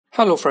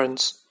Hello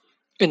friends.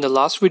 In the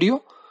last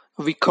video,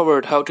 we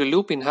covered how to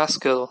loop in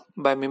Haskell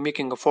by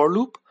mimicking a for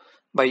loop,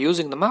 by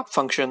using the map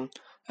function,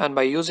 and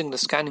by using the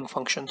scanning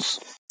functions.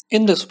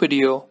 In this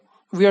video,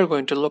 we are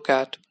going to look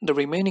at the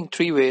remaining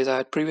three ways I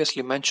had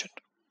previously mentioned.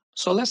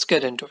 So let's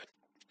get into it.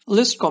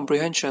 List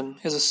comprehension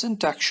is a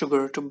syntax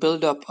sugar to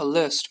build up a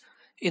list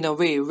in a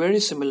way very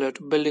similar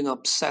to building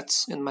up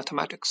sets in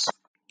mathematics.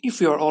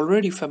 If you are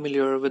already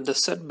familiar with the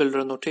set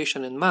builder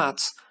notation in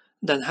maths,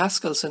 then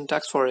Haskell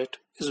syntax for it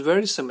is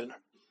very similar.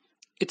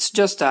 It's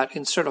just that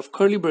instead of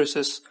curly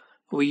braces,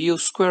 we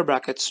use square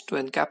brackets to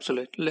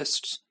encapsulate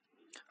lists.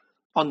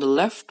 On the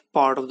left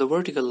part of the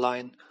vertical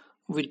line,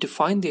 we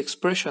define the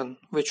expression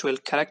which will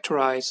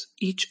characterize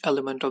each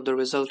element of the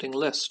resulting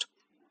list.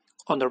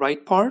 On the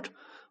right part,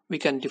 we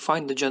can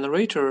define the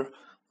generator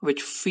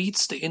which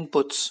feeds the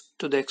inputs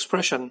to the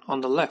expression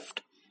on the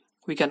left.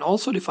 We can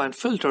also define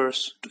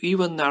filters to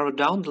even narrow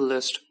down the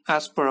list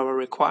as per our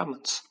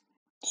requirements.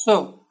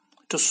 So,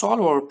 to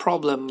solve our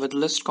problem with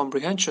list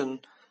comprehension,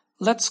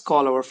 let's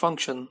call our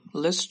function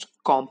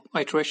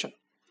list_comp_iteration.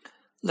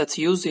 Let's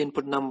use the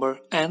input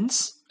number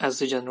n's as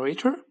the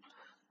generator,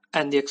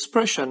 and the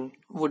expression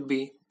would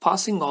be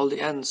passing all the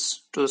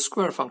n's to the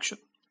square function.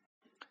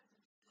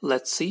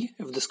 Let's see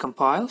if this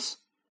compiles,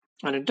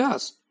 and it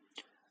does.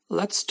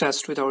 Let's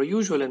test with our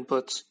usual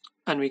inputs,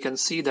 and we can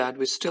see that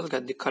we still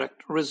get the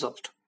correct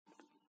result.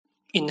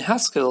 In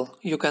Haskell,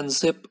 you can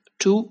zip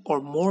two or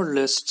more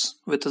lists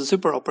with a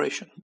zipper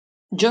operation.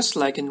 Just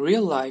like in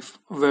real life,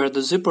 where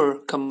the zipper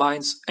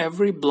combines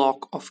every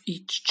block of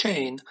each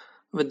chain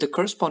with the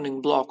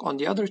corresponding block on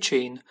the other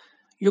chain,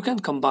 you can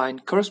combine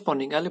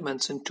corresponding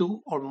elements in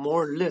two or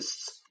more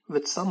lists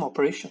with some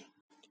operation.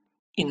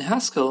 In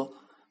Haskell,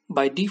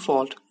 by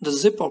default, the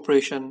zip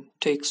operation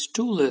takes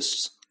two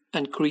lists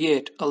and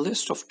create a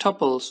list of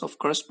tuples of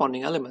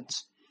corresponding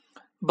elements.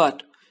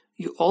 But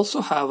you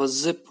also have a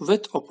zip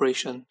with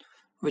operation,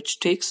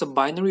 which takes a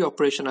binary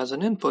operation as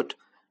an input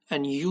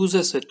and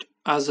uses it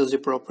as a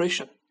zipper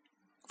operation.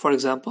 For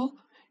example,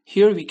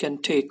 here we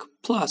can take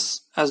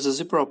plus as the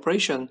zipper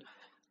operation,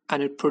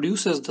 and it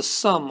produces the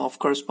sum of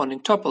corresponding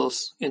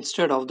tuples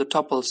instead of the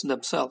tuples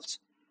themselves.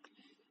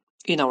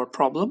 In our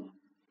problem,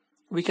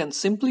 we can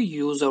simply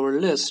use our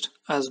list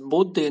as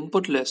both the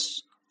input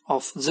lists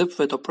of zip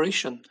with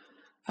operation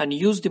and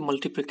use the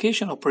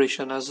multiplication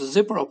operation as a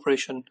zipper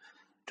operation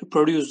to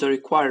produce the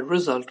required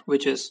result,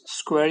 which is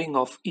squaring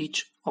of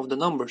each of the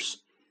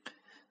numbers.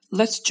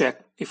 Let's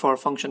check if our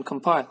function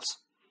compiles.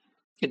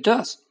 It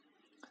does.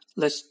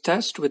 Let's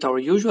test with our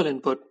usual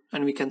input,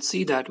 and we can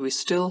see that we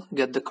still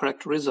get the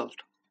correct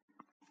result.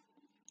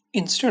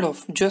 Instead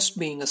of just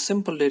being a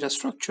simple data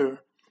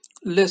structure,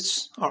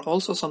 lists are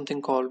also something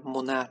called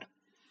monad.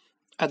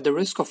 At the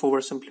risk of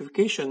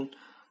oversimplification,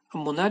 a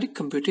monadic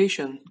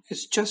computation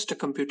is just a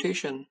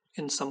computation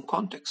in some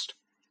context.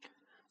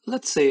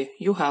 Let's say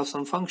you have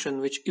some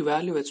function which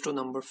evaluates to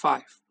number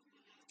 5.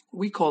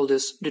 We call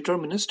this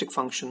deterministic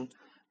function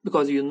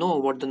because you know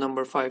what the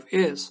number 5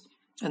 is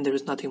and there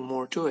is nothing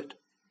more to it.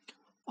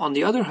 On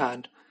the other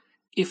hand,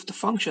 if the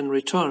function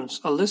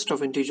returns a list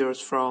of integers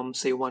from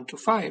say 1 to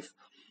 5,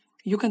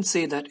 you can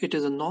say that it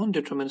is a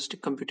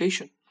non-deterministic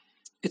computation.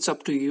 It's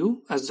up to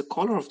you as the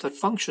caller of that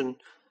function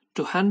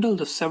to handle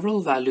the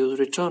several values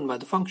returned by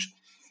the function.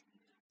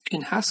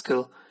 In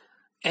Haskell,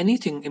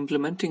 anything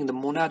implementing the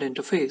monad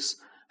interface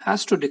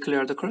has to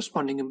declare the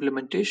corresponding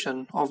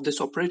implementation of this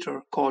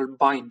operator called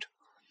bind.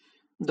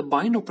 The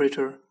bind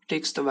operator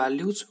takes the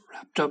values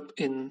wrapped up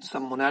in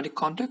some monadic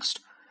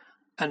context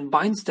and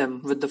binds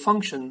them with the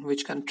function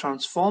which can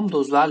transform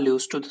those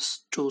values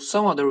to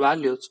some other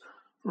values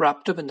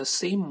wrapped up in the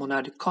same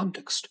monadic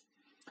context.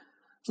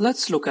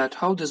 Let's look at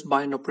how this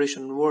bind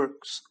operation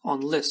works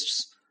on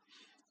lists.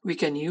 We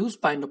can use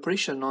bind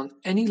operation on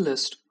any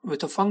list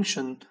with a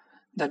function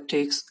that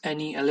takes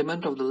any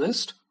element of the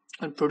list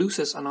and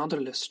produces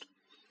another list.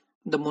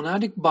 The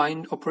monadic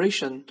bind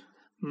operation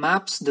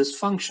maps this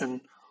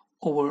function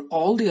over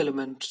all the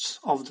elements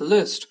of the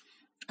list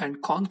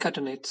and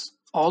concatenates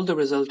all the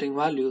resulting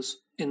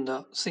values in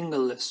the single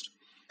list.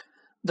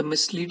 The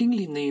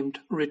misleadingly named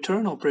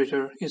return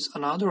operator is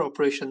another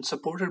operation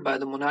supported by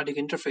the monadic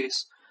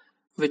interface,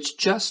 which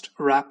just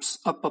wraps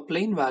up a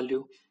plain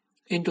value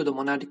into the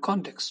monadic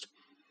context.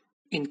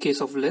 In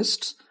case of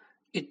lists,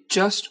 it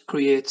just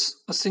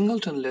creates a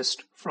singleton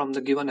list from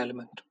the given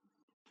element.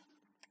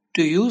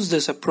 To use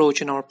this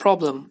approach in our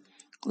problem,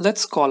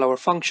 let's call our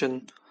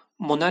function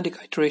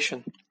Monadic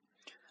Iteration.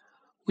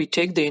 We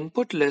take the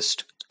input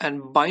list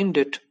and bind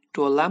it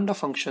to a lambda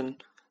function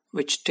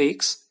which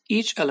takes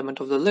each element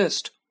of the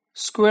list,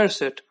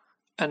 squares it,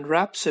 and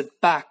wraps it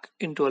back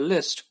into a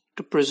list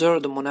to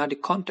preserve the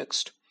monadic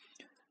context.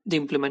 The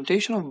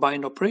implementation of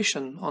bind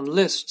operation on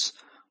lists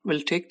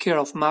will take care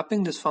of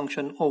mapping this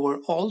function over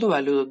all the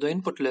values of the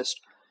input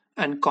list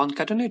and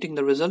concatenating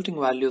the resulting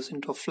values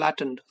into a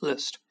flattened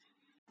list.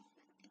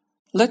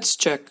 Let's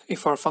check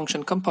if our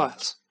function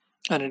compiles,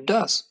 and it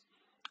does.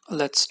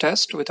 Let's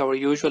test with our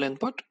usual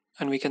input,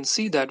 and we can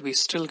see that we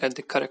still get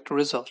the correct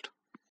result.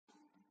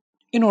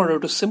 In order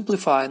to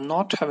simplify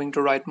not having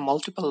to write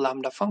multiple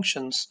lambda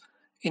functions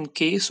in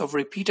case of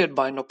repeated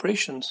bind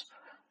operations,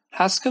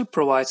 Haskell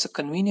provides a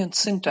convenient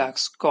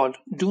syntax called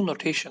do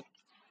notation.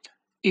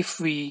 If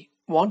we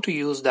want to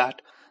use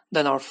that,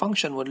 then our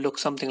function would look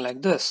something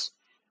like this.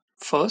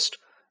 First,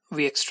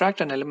 we extract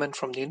an element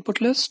from the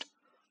input list.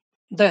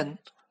 Then,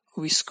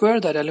 we square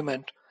that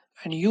element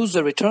and use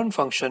the return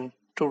function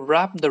to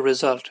wrap the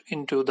result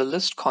into the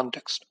list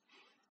context.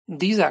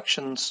 These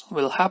actions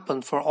will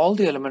happen for all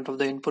the elements of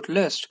the input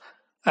list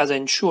as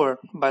ensured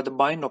by the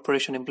bind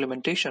operation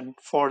implementation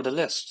for the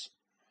lists.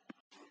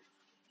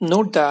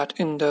 Note that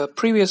in the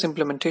previous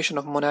implementation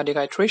of monadic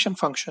iteration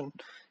function,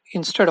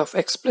 instead of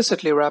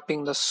explicitly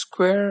wrapping the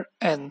square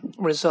n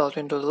result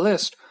into the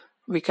list,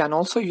 we can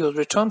also use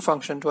return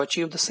function to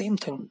achieve the same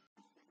thing.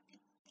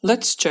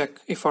 Let's check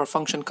if our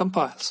function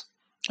compiles,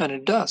 and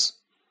it does.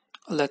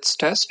 Let's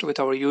test with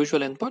our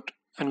usual input,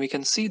 and we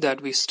can see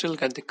that we still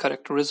get the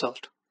correct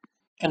result.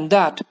 And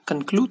that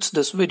concludes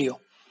this video.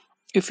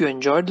 If you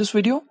enjoyed this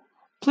video,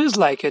 please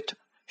like it,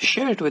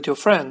 share it with your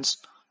friends,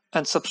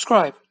 and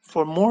subscribe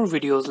for more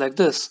videos like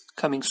this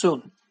coming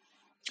soon.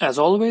 As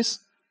always,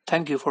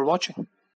 thank you for watching.